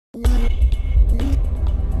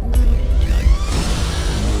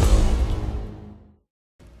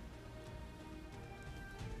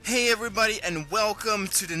everybody, and welcome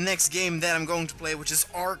to the next game that I'm going to play, which is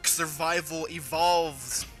ARK Survival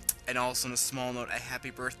Evolved. And also on a small note, a happy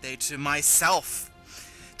birthday to myself.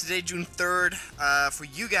 Today, June 3rd. For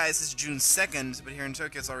you guys, it's June 2nd, but here in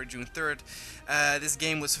Tokyo, it's already June 3rd. This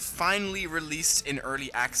game was finally released in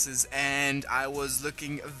early access, and I was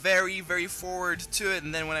looking very, very forward to it.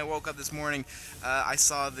 And then when I woke up this morning, I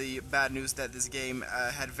saw the bad news that this game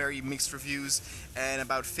had very mixed reviews, and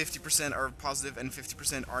about 50% are positive and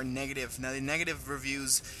 50% are negative. Now, the negative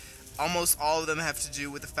reviews, almost all of them have to do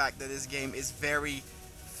with the fact that this game is very,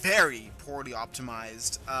 very poorly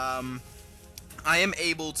optimized. I am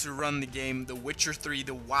able to run the game The Witcher 3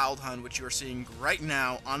 The Wild Hunt, which you are seeing right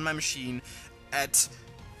now on my machine, at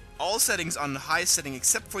all settings on the highest setting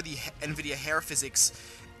except for the NVIDIA hair physics,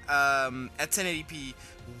 at 1080p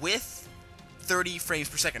with 30 frames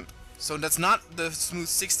per second. So that's not the smooth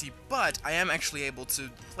 60, but I am actually able to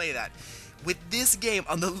play that. With this game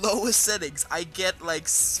on the lowest settings, I get like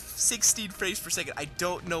 16 frames per second. I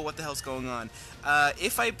don't know what the hell's going on.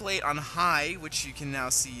 If I play it on high, which you can now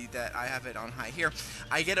see that I have it on high here,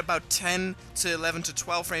 I get about 10 to 11 to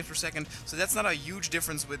 12 frames per second. So that's not a huge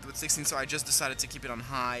difference with 16, so I just decided to keep it on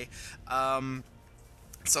high.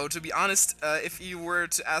 So to be honest, if you were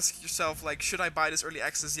to ask yourself, like, should I buy this early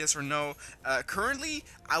access, yes or no? Currently,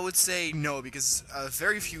 I would say no, because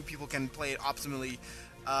very few people can play it optimally.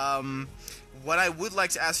 What I would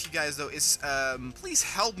like to ask you guys, though, is please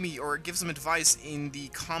help me or give some advice in the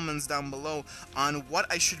comments down below on what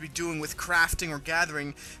I should be doing with crafting or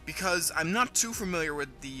gathering, because I'm not too familiar with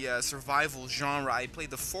the survival genre. I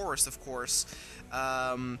played The Forest, of course,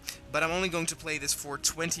 but I'm only going to play this for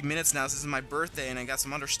 20 minutes now. This is my birthday, and I got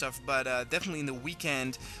some other stuff, but definitely in the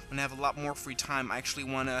weekend, when I have a lot more free time, I actually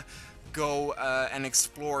want to go and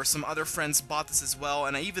explore. Some other friends bought this as well,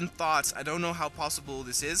 and I even thought, I don't know how possible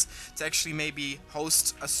this is, to actually maybe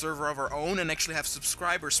host a server of our own and actually have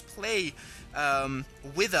subscribers play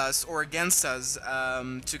with us or against us,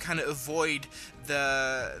 to kind of avoid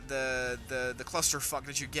the clusterfuck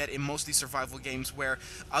that you get in mostly survival games where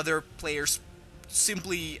other players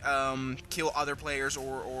simply kill other players,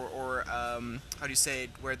 or how do you say it,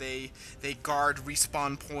 where they guard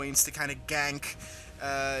respawn points to kind of gank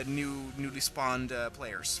newly spawned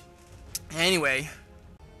players. Anyway,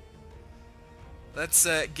 let's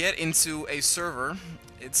get into a server.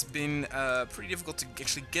 It's been pretty difficult to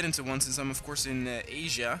actually get into one since I'm, of course, in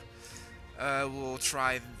Asia. We'll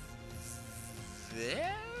try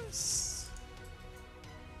this.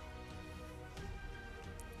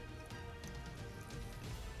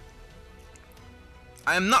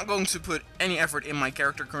 I am not going to put any effort in my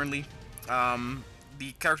character currently.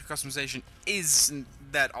 The character customization isn't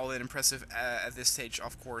that all that impressive at this stage,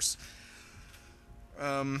 of course.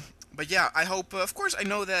 But yeah, I hope, of course, I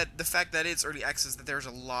know that the fact that it's early access, that there's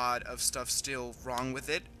a lot of stuff still wrong with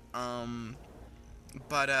it.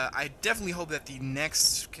 But I definitely hope that the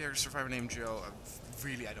next character survivor named Joe,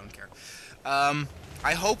 really, I don't care.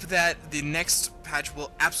 I hope that the next patch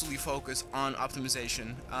will absolutely focus on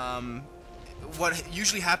optimization. What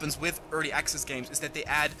usually happens with early access games is that they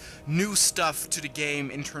add new stuff to the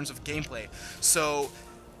game in terms of gameplay. So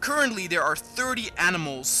currently there are 30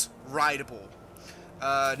 animals rideable.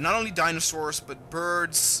 Not only dinosaurs, but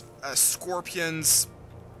birds, scorpions,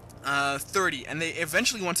 30. And they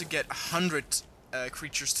eventually want to get 100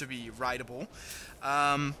 creatures to be rideable.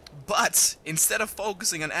 But instead of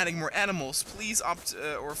focusing on adding more animals, please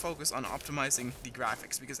focus on optimizing the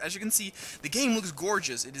graphics, because as you can see, the game looks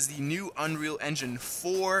gorgeous. It is the new Unreal Engine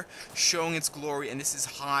 4 showing its glory, and this is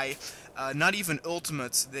high, not even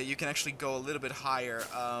ultimate. That you can actually go a little bit higher.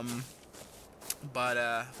 But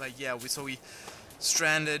yeah, we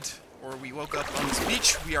stranded, or we woke up on this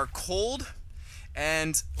beach. We are cold,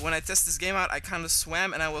 and when I tested this game out, I kind of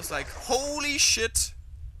swam, and I was like, holy shit,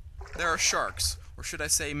 there are sharks. Or should I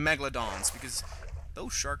say megalodons, because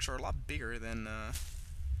those sharks are a lot bigger than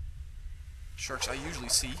sharks I usually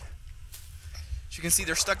see. As you can see,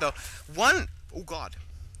 they're stuck though. One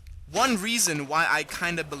reason why I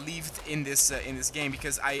kind of believed in this game,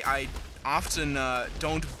 because I often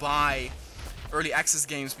don't buy early access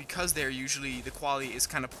games because they're usually, the quality is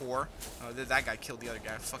kind of poor. That guy killed the other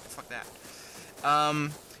guy. Fuck that.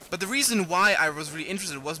 But the reason why I was really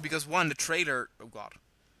interested was because, one, the trailer. Oh god.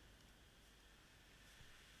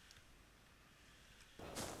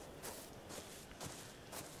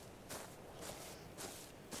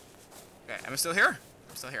 Okay, am I still here?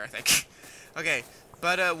 I'm still here, I think. Okay,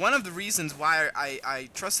 but one of the reasons why I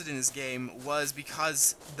trusted in this game was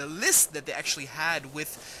because the list that they actually had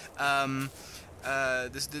with the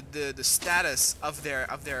status of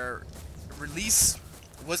their release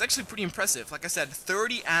was actually pretty impressive. Like I said,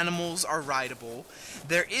 30 animals are rideable.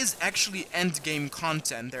 There is actually end-game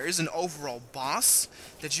content. There is an overall boss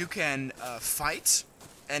that you can fight,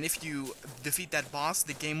 and if you defeat that boss,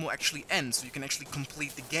 the game will actually end, so you can actually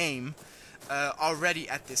complete the game already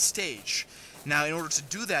at this stage. Now, in order to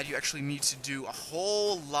do that, you actually need to do a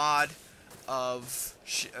whole lot of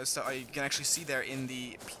so you can actually see there in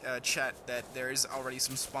the chat that there is already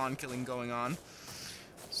some spawn killing going on.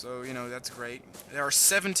 So, you know, that's great. There are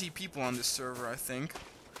 70 people on this server, I think.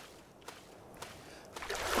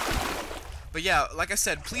 But yeah, like I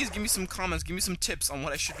said, please give me some comments, give me some tips on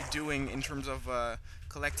what I should be doing in terms of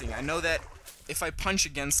collecting. I know that if I punch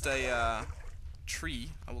against a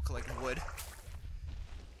tree, I will collect wood.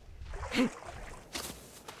 Here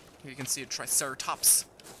you can see a Triceratops.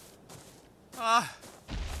 Ah!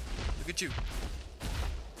 Look at you.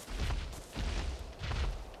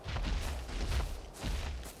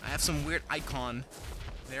 I have some weird icon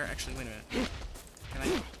there. Actually, wait a minute. Can I...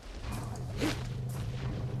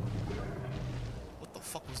 What the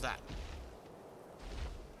fuck was that?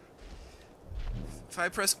 If I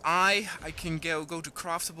press I can go to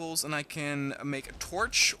craftables and I can make a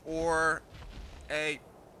torch or a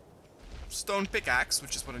stone pickaxe,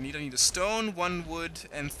 which is what I need. I need a stone, 1 wood,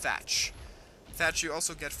 and thatch. Thatch you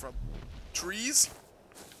also get from trees.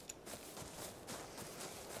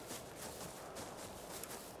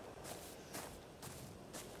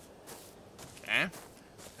 Okay,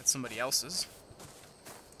 that's somebody else's.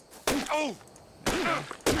 Oh!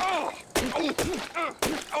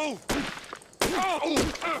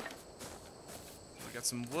 We got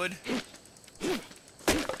some wood.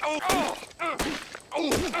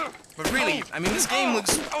 But really, I mean, this game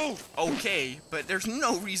looks okay, but there's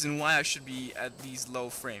no reason why I should be at these low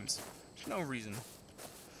frames. There's no reason.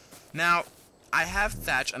 Now, I have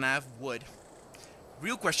thatch and I have wood.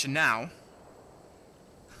 Real question now,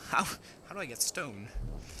 how do I get stone?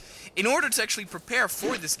 In order to actually prepare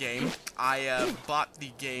for this game, I bought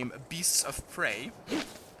the game Beasts of Prey.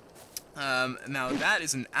 Now that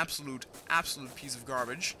is an absolute piece of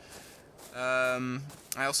garbage. I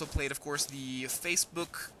also played, of course, the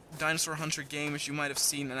Facebook Dinosaur Hunter game, which you might have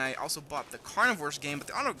seen, and I also bought the Carnivores game, but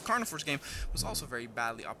the Carnivores game was also very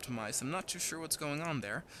badly optimized. I'm not too sure what's going on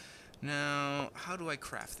there. Now, how do I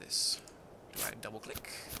craft this? Do I double-click?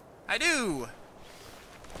 I do!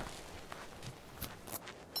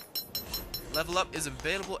 Level up is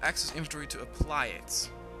available. Access inventory to apply it.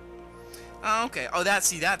 Oh, okay. Oh,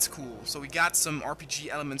 that's cool. So we got some RPG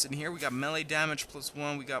elements in here. We got melee damage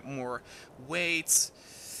 +1. We got more weight.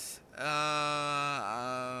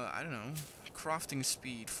 I don't know. Crafting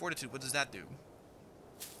speed. Fortitude. What does that do?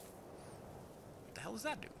 What the hell does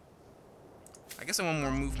that do? I guess I want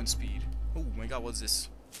more movement speed. Oh my god, what's this?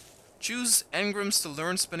 Choose engrams to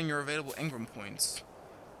learn, spending your available engram points.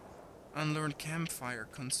 Unlearned campfire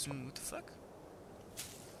consume. What the fuck?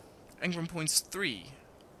 Engram points 3.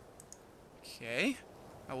 Okay.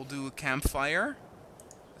 I will do a campfire.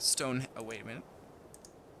 A stone. Oh, wait a minute.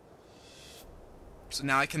 So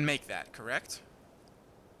now I can make that, correct?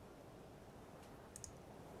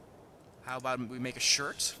 How about we make a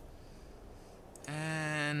shirt?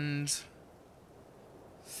 And...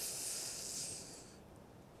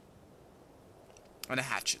 and a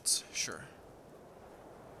hatchet, sure.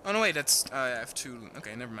 Oh no, wait, that's... I have 2...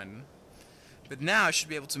 okay, never mind. But now I should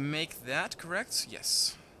be able to make that, correct?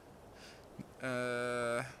 Yes.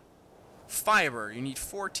 Fiber. You need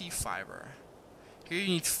 40 fiber. Here you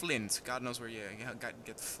need flint. God knows where you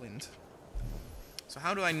get flint. So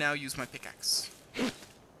how do I now use my pickaxe?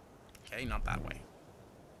 Okay, not that way.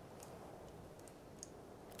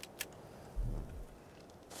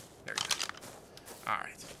 There you go.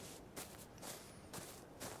 Alright.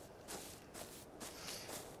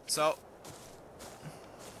 So...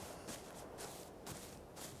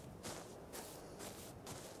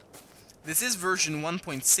 this is version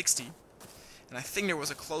 1.60, and I think there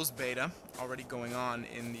was a closed beta already going on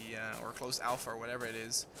in the, or closed alpha or whatever it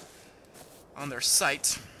is, on their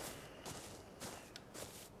site.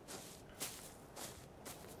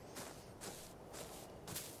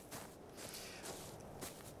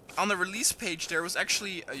 On the release page there was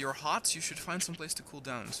actually, you're hot, you should find some place to cool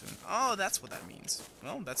down soon. Oh, that's what that means.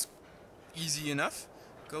 Well, that's easy enough.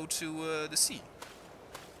 Go to the sea.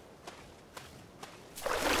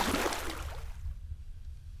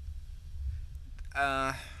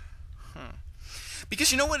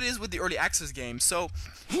 Because you know what it is with the early access games. So,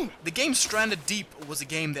 the game Stranded Deep was a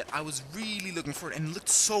game that I was really looking for and looked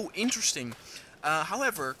so interesting.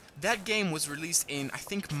 However, that game was released in, I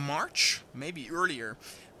think, March, maybe earlier.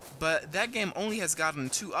 But that game only has gotten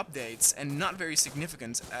 2 updates, and not very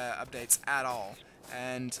significant updates at all.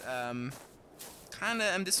 and kinda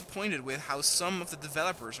am disappointed with how some of the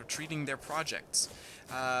developers are treating their projects.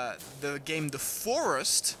 The game The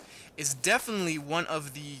Forest is definitely one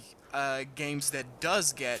of the games that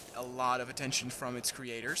does get a lot of attention from its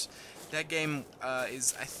creators. That game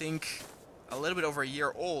is, I think, a little bit over a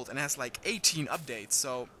year old and has like 18 updates,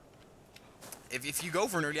 so if you go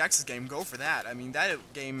for an early access game, go for that. I mean, that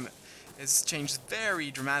game has changed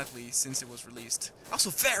very dramatically since it was released. Also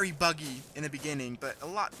very buggy in the beginning, but a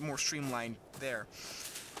lot more streamlined there.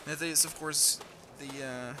 That is, of course,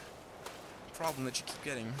 the problem that you keep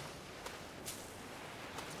getting.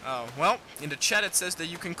 Oh, well, in the chat it says that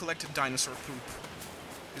you can collect dinosaur poop.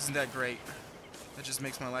 Isn't that great? That just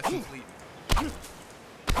makes my life complete.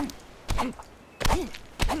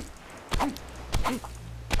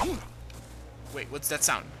 Wait, what's that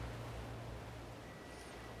sound?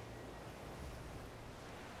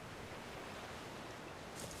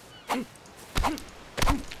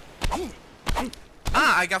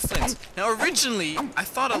 Ah, I got flint. Now, originally, I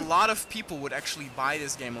thought a lot of people would actually buy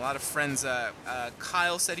this game. A lot of friends,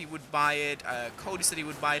 Kyle said he would buy it, Cody said he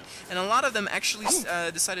would buy it, and a lot of them actually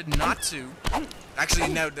decided not to. Actually,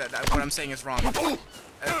 no, what I'm saying is wrong.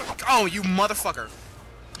 Oh, you motherfucker!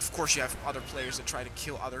 Of course you have other players that try to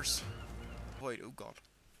kill others. Wait, oh god.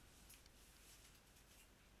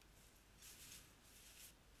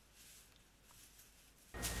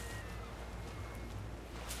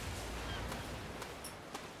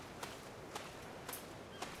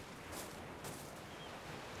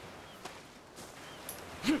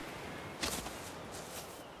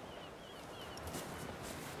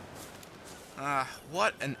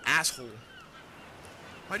 What an asshole.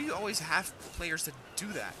 Why do you always have players that do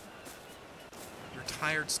that? You're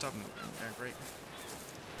tired, stubborn. Yeah, great.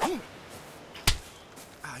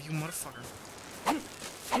 Ah, you motherfucker.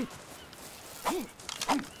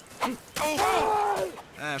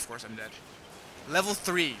 Of course I'm dead. Level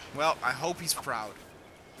 3. Well, I hope he's proud.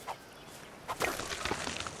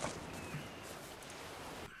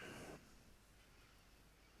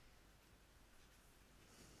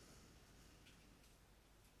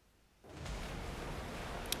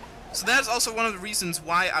 So that's also one of the reasons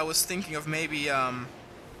why I was thinking of maybe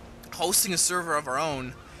hosting a server of our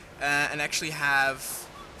own and actually have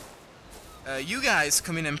you guys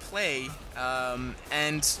come in and play.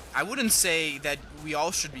 And I wouldn't say that we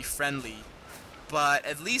all should be friendly, but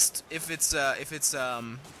at least if it's a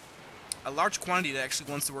large quantity that actually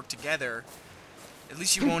wants to work together, at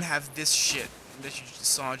least you won't have this shit that you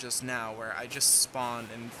saw just now, where I just spawned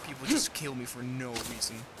and people just kill me for no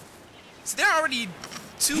reason. See, there are already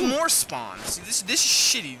 2 more spawns. See, this is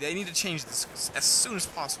shitty. They need to change this as soon as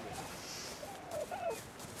possible.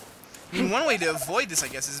 I mean, one way to avoid this, I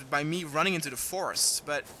guess, is by me running into the forest,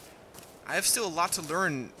 but I have still a lot to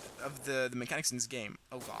learn of the mechanics in this game.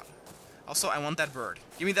 Oh god. Also, I want that bird.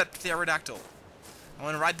 Give me that pterodactyl. I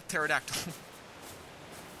want to ride the pterodactyl.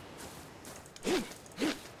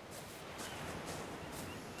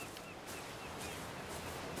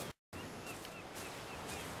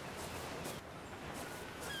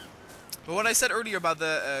 But what I said earlier about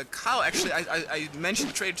the Kyle, actually, I mentioned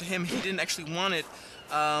the trade to him. He didn't actually want it.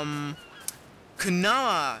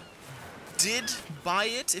 Kanaa did buy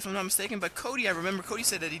it, if I'm not mistaken, but Cody, I remember Cody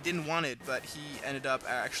said that he didn't want it, but he ended up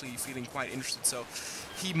actually feeling quite interested, so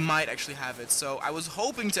he might actually have it. So I was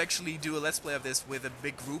hoping to actually do a Let's Play of this with a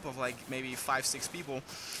big group of like maybe 5-6 people.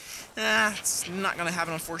 It's not gonna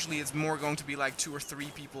happen, unfortunately. It's more going to be like 2 or 3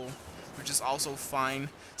 people, which is also fine.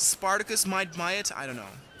 Spartacus might buy it, I don't know.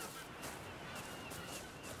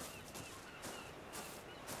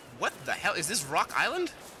 What the hell? Is this Rock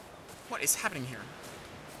Island? What is happening here?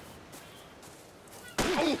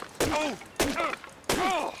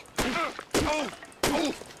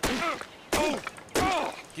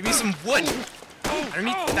 Give me some wood! I don't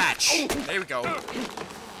need thatch. There we go.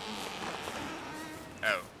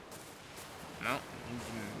 Oh. No.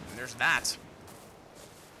 There's that.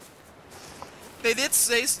 They did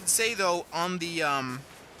say though, on the,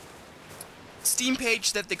 Steam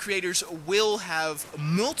page that the creators will have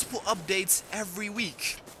multiple updates every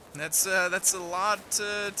week. That's a lot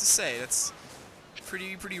to say. That's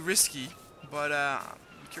pretty risky, but I'm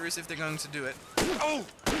curious if they're going to do it. They're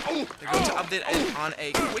going to update it on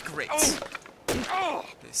a quick rate,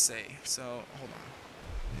 they say. So hold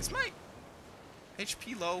on. Is my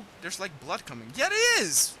HP low? There's like blood coming. Yeah, it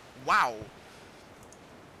is. Wow.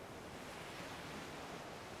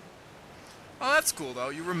 Oh, that's cool though.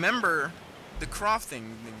 You remember the crafting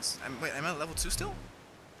things. Wait, am I level 2 still?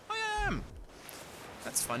 Oh yeah, I am.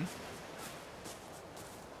 That's fun.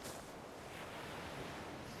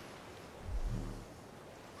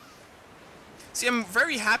 See, I'm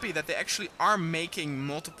very happy that they actually are making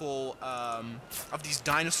multiple of these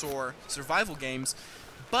dinosaur survival games,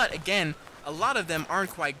 but again, a lot of them aren't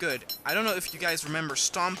quite good. I don't know if you guys remember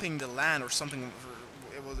Stomping the Land or something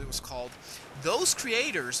it was called. Those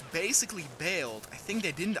creators basically bailed. I think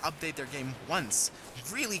they didn't update their game once.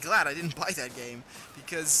 Really glad I didn't buy that game,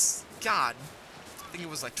 because, God, I think it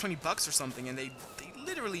was like 20 bucks or something, and they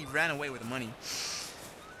literally ran away with the money.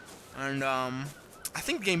 And, I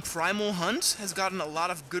think the game Primal Hunt has gotten a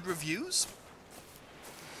lot of good reviews.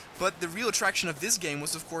 But the real attraction of this game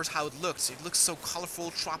was, of course, how it looked. It looks so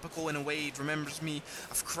colorful, tropical in a way. It remembers me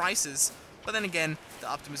of Crysis. But then again, the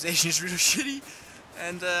optimization is really shitty.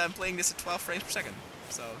 And I'm playing this at 12 frames per second.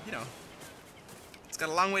 So, you know, it's got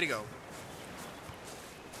a long way to go.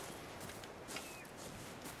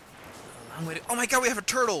 A long way to... Oh my god, we have a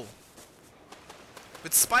turtle!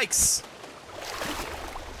 With spikes!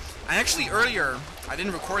 I actually, earlier, I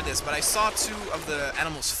didn't record this, but I saw two of the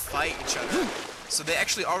animals fight each other. So they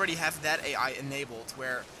actually already have that AI enabled,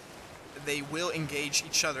 where they will engage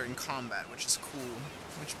each other in combat, which is cool.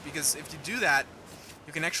 Because if you do that,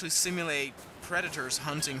 you can actually simulate predators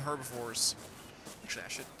hunting herbivores. Actually, I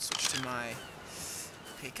should switch to my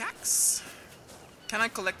pickaxe. Can I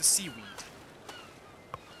collect the seaweed?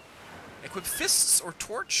 Equip fists or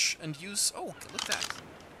torch and use... Oh, look at that.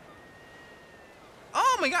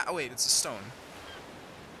 Oh my god! Oh wait, it's a stone.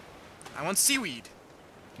 I want seaweed.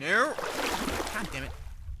 No! God damn it.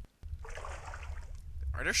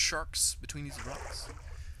 Are there sharks between these rocks?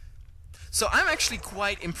 So I'm actually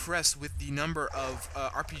quite impressed with the number of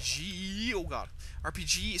RPG... Oh god.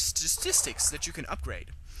 RPG statistics that you can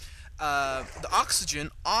upgrade. The oxygen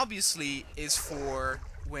obviously is for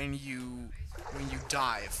when you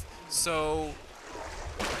dive. So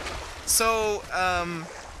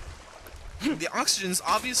the oxygen's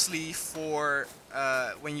obviously for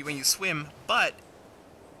when you swim, but,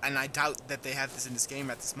 and I doubt that they have this in this game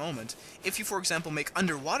at this moment, if you, for example, make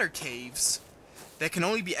underwater caves that can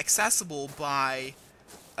only be accessible by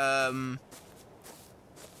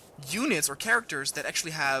units or characters that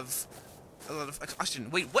actually have a lot of oxygen.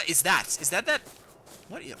 Wait, what is that? Is that?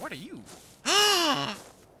 What are you?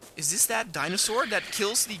 Is this that dinosaur that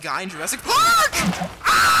kills the guy in Jurassic Park?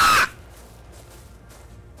 Ah!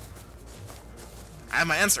 I have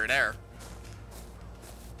my answer there.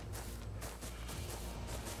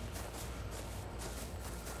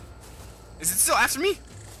 Is it still after me?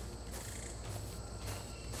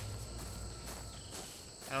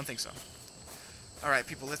 I don't think so. Alright,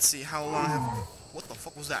 people, let's see. How long have... What the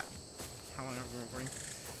fuck was that? How long have we been recording?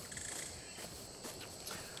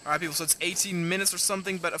 Alright, people, so it's 18 minutes or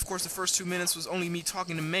something, but of course the first 2 minutes was only me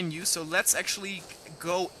talking to menu, so let's actually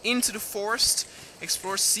go into the forest,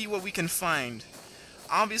 explore, see what we can find.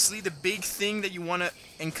 Obviously, the big thing that you want to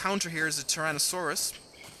encounter here is a Tyrannosaurus,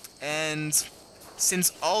 and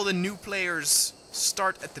since all the new players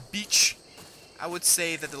start at the beach, I would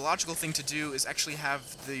say that the logical thing to do is actually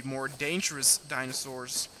have the more dangerous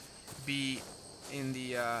dinosaurs be in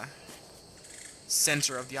the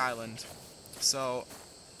center of the island. So,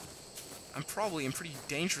 I'm probably in pretty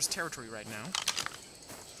dangerous territory right now.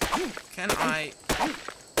 Can I...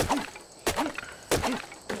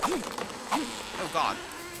 Oh god.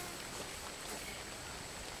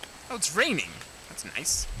 Oh, it's raining. That's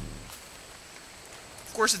nice.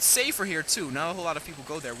 Of course, it's safer here too. Not a whole lot of people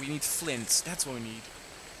go there. We need flints. That's what we need.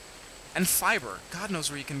 And fiber. God knows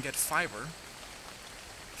where you can get fiber.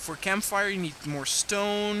 For campfire, you need more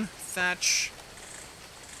stone, thatch.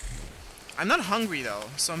 I'm not hungry though,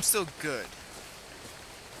 so I'm still good.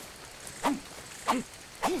 God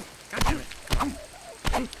damn it. Come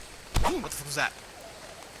on. What the fuck was that?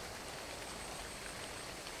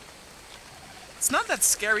 It's not that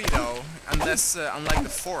scary though, unless, unlike the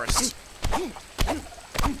forest.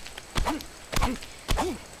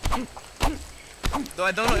 Though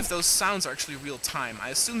I don't know if those sounds are actually real time. I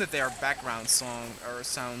assume that they are background song or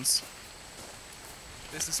sounds.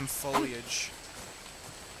 This is some foliage.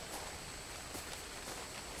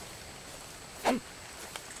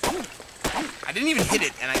 I didn't even hit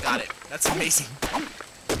it and I got it. That's amazing.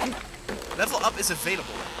 Level up is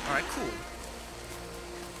available. Alright, cool.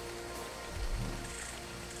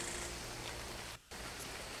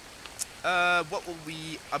 What will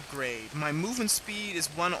we upgrade? My movement speed is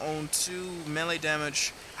 102, melee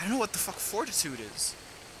damage. I don't know what the fuck fortitude is.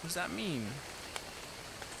 What does that mean?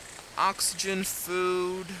 Oxygen,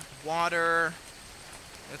 food, water.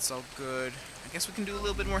 That's all good. I guess we can do a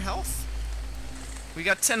little bit more health. We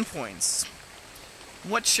got 10 points.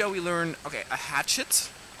 What shall we learn? Okay, a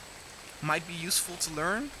hatchet might be useful to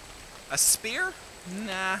learn. A spear?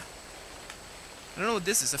 Nah. I don't know what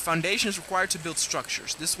this is. A foundation is required to build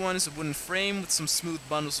structures. This one is a wooden frame with some smooth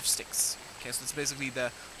bundles of sticks. Okay, so it's basically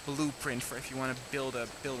the blueprint for if you want to build a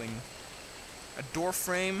building. A door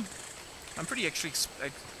frame. I'm pretty actually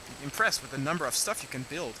impressed with the number of stuff you can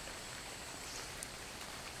build.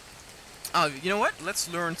 Oh, you know what?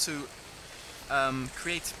 Let's learn to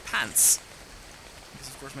create pants. Because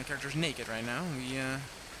of course my character's naked right now. We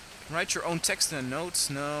write your own text in a note.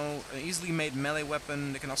 No. An easily made melee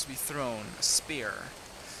weapon that can also be thrown. A spear.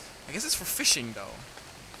 I guess it's for fishing though.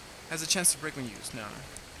 Has a chance to break when used. No.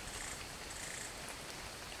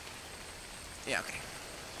 Yeah, okay.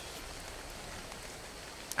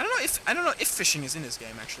 I don't know if fishing is in this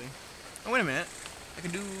game actually. Oh, wait a minute. I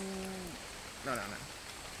can do... No.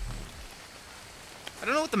 I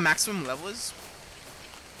don't know what the maximum level is,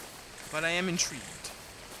 but I am intrigued.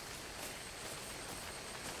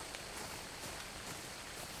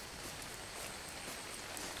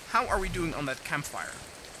 How are we doing on that campfire?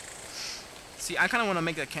 See, I kind of want to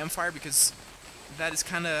make that campfire because that is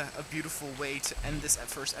kind of a beautiful way to end this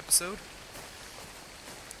first episode.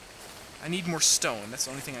 I need more stone. That's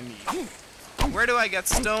the only thing I need. Where do I get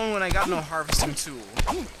stone when I got no harvesting tool?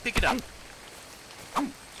 Pick it up.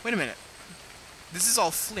 Wait a minute. This is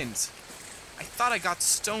all flint. I thought I got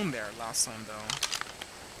stone there last time, though.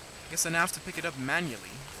 I guess I now have to pick it up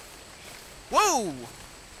manually. Whoa!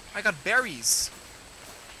 I got berries.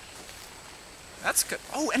 That's good.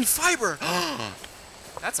 Oh, and fiber!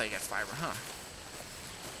 That's how you get fiber, huh?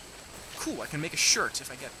 Cool, I can make a shirt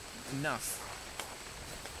if I get enough.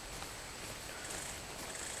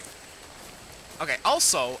 Okay,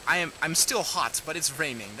 also, I'm still hot, but it's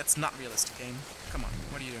raining. That's not realistic, game. Come on,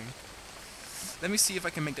 what are you doing? Let me see if I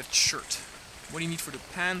can make that shirt. What do you need for the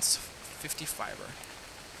pants? 50 fiber.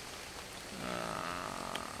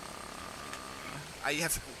 I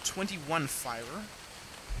have 21 fiber.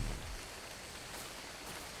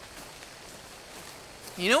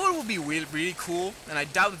 You know what will be really cool? And I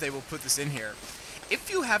doubt that they will put this in here. If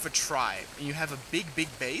you have a tribe and you have a big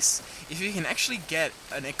base, if you can actually get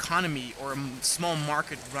an economy or a small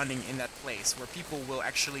market running in that place where people will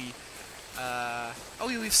actually... oh,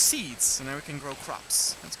 we have seeds, so now we can grow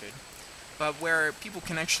crops. That's good. But where people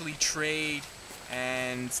can actually trade,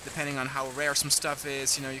 and depending on how rare some stuff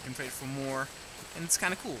is, you know, you can trade for more. And it's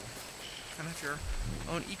kind of cool. Kind of have your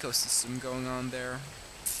own ecosystem going on there.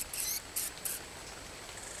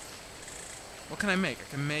 What can I make? I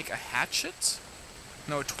can make a hatchet?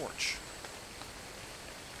 No, a torch.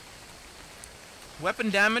 Weapon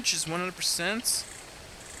damage is 100%.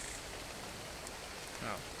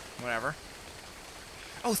 Oh, whatever.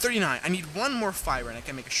 Oh, 39. I need one more fiber and I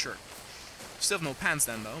can make a shirt. Still have no pants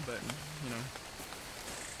then, though, but, you know.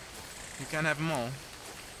 You can't have them all.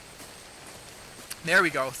 There we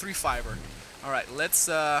go, 3 fiber. Alright, let's,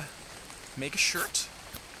 make a shirt.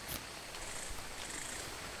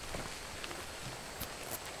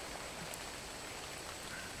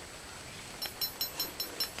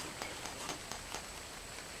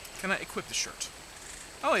 Can I equip the shirt?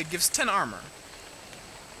 Oh, it gives 10 armor.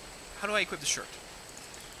 How do I equip the shirt?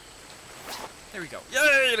 There we go.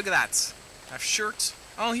 Yay, look at that. I have shirt.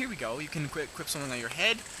 Oh, here we go. You can equip something on your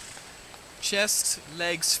head, chest,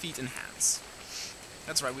 legs, feet, and hands.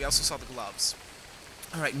 That's right, we also saw the gloves.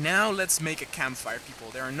 Alright, now let's make a campfire,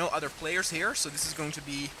 people. There are no other players here, so this is going to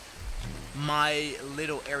be my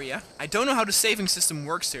little area. I don't know how the saving system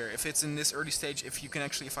works here, if it's in this early stage, if you can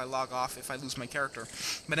actually, if I log off, if I lose my character.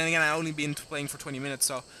 But then again, I've only been playing for 20 minutes,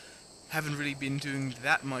 so haven't really been doing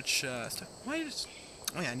that much stuff. Why is...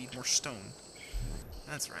 Oh yeah, I need more stone.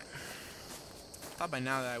 That's right. Thought by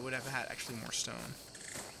now that I would have had actually more stone.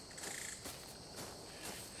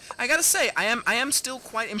 I gotta say, I am still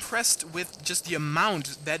quite impressed with just the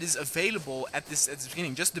amount that is available at this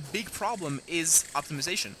beginning. Just the big problem is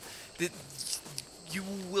optimization. You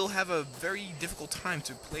will have a very difficult time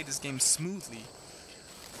to play this game smoothly.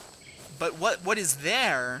 But what is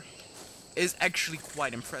there is actually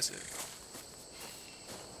quite impressive.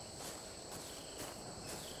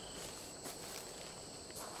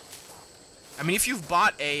 I mean, if you've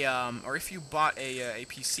bought a a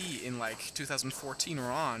PC in like 2014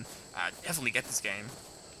 or on, definitely get this game.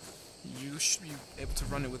 You should be able to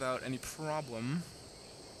run it without any problem.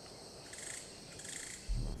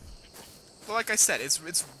 But like I said, it's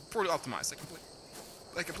poorly optimized.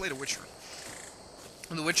 I can play The Witcher.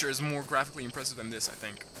 And The Witcher is more graphically impressive than this, I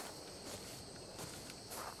think.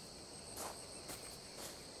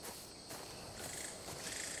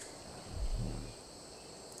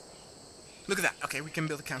 Look at that. Okay, we can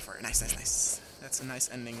build a campfire. Nice, nice, nice. That's a nice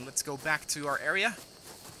ending. Let's go back to our area.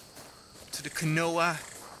 To the Canoa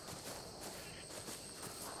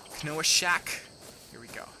shack.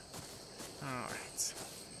 Alright.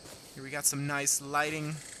 Here we got some nice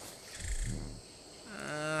lighting.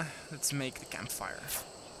 Let's make the campfire.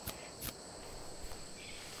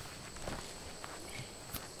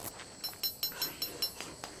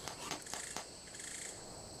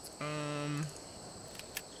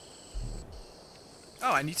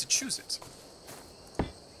 Oh, I need to choose it.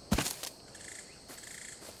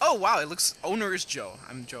 Oh, wow, it looks... Owner is Joe.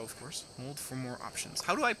 I'm Joe, of course. Hold for more options.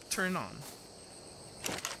 How do I turn it on?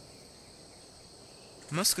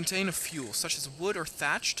 Must contain a fuel, such as wood or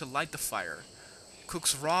thatch, to light the fire.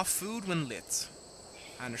 Cooks raw food when lit.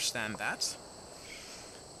 I understand that.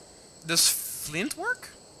 Does flint work?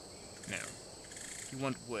 No. You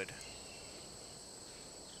want wood.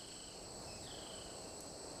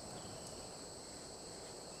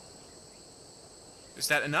 Is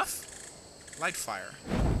that enough? Light fire.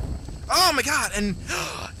 Oh my god! And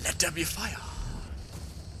let there be fire.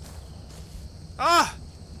 Ah!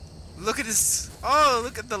 Look at this. Oh,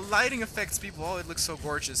 look at the lighting effects, people. Oh, it looks so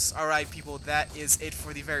gorgeous. Alright, people, that is it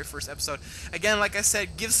for the very first episode. Again, like I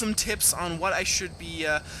said, give some tips on what I should be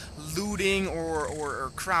looting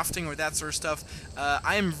or crafting or that sort of stuff.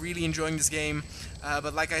 I am really enjoying this game.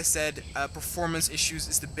 But like I said, performance issues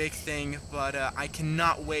is the big thing. But I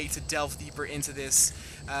cannot wait to delve deeper into this.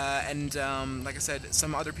 And like I said,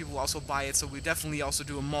 some other people will also buy it. So we definitely also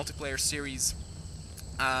do a multiplayer series.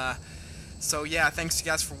 So yeah, thanks you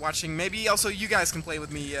guys for watching. Maybe also you guys can play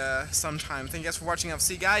with me sometime. Thank you guys for watching. I'll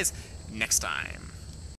see you guys next time.